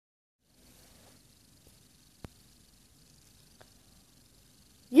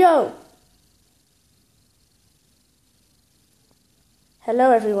Yo!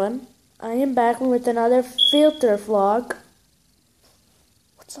 Hello everyone, I am back with another filter vlog.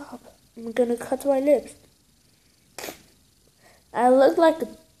 What's up? I'm gonna cut my lips. I look like a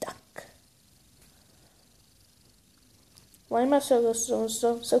duck. Why am I so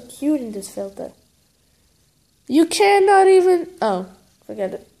cute in this filter? You cannot even... Oh,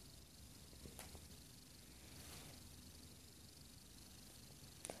 forget it.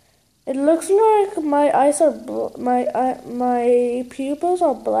 It looks like my eyes are my pupils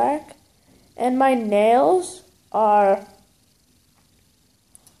are black, and my nails are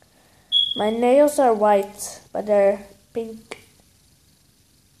white, but they're pink.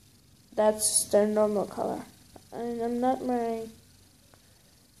 That's their normal color. And I'm not wearing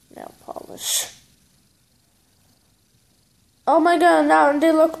nail polish. Oh my god! Now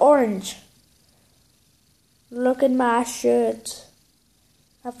they look orange. Look at my shirt.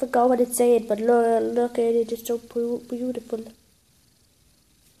 I forgot what it said, but look at it, it's so beautiful.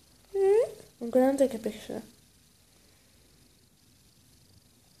 I'm gonna take a picture.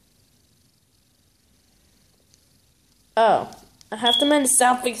 Oh, I have too many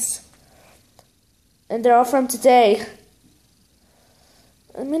selfies. And they're all from today.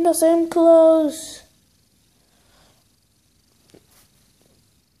 I'm in the same clothes.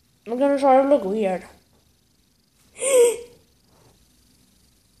 I'm gonna try to look weird.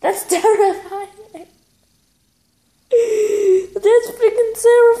 That's terrifying. That's freaking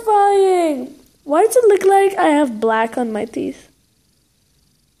terrifying. Why does it look like I have black on my teeth?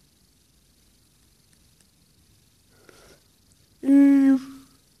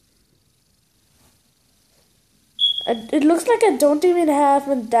 It looks like I don't even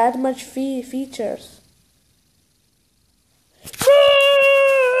have that much features.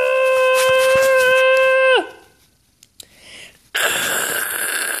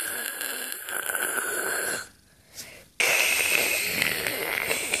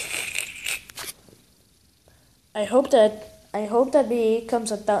 I hope that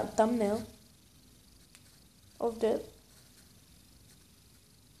becomes a thumbnail of this.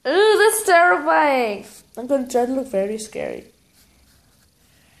 Ooh, that's terrifying. I'm gonna try to look very scary.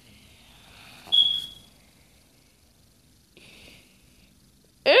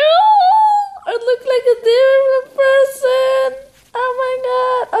 Ew! I look like a different person. Oh my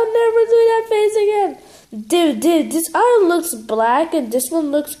god! I'll never do that face again. Dude, this eye looks black and this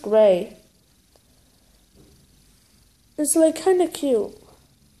one looks gray. It's like kind of cute.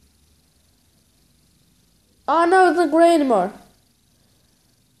 Oh no, it's not gray anymore.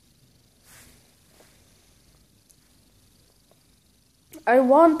 I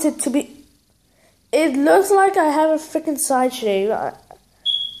want it to be... It looks like I have a freaking side shave. I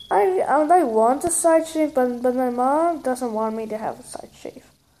want a side shave, but my mom doesn't want me to have a side shave.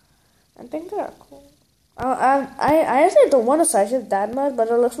 I think they're cool. I actually don't want a side shave that much, but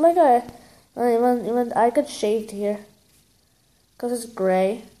it looks like even I got shaved here. Because it's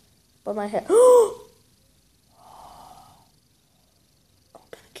gray. But my hair... I'm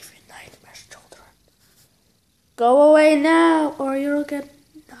gonna give you nightmares, children. Go away now, or you'll get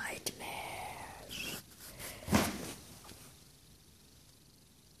nightmares.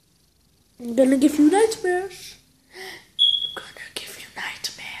 I'm gonna give you nightmares. I'm gonna give you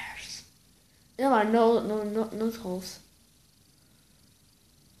nightmares. No nose holes.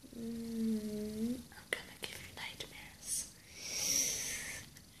 I'm gonna give you nightmares.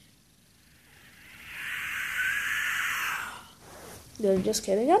 You're just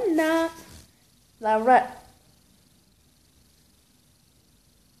kidding. I'm not. Like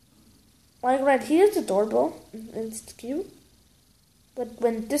right here is adorable and it's cute, but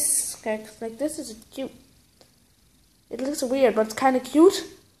when this like this is cute. It looks weird, but it's kind of cute.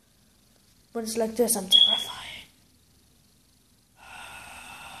 When it's like this, I'm terrifying.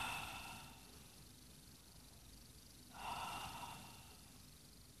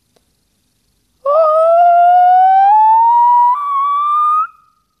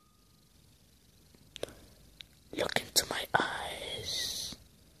 Look into my eyes.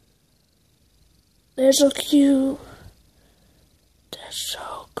 They're so cute. They're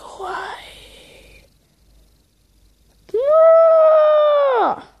so kawaii.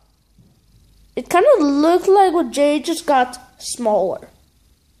 It kind of looked like what Jay just got smaller.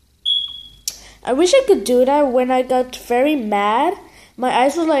 I wish I could do that when I got very mad. My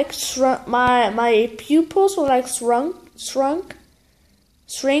eyes were like shrunk. My pupils were like shrink.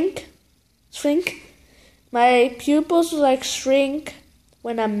 My pupils like shrink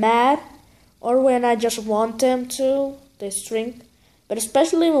when I'm mad, or when I just want them to, they shrink. But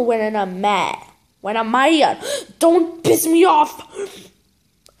especially when I'm mad. When I'm mad, don't piss me off.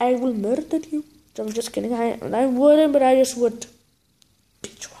 I will murder you. I'm just kidding. I wouldn't, but I just would.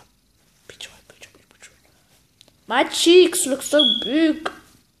 Beat you up. Beat you up. Beat you up. Beat you up. My cheeks look so big.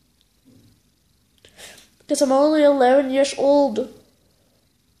 Because I'm only 11 years old.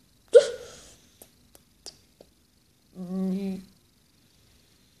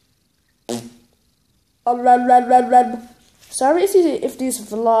 Sorry if these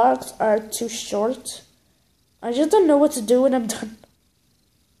vlogs are too short. I just don't know what to do when I'm done.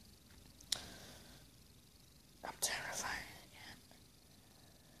 I'm terrified again.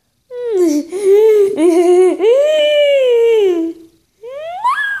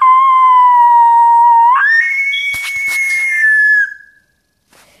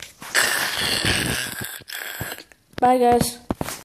 Bye guys.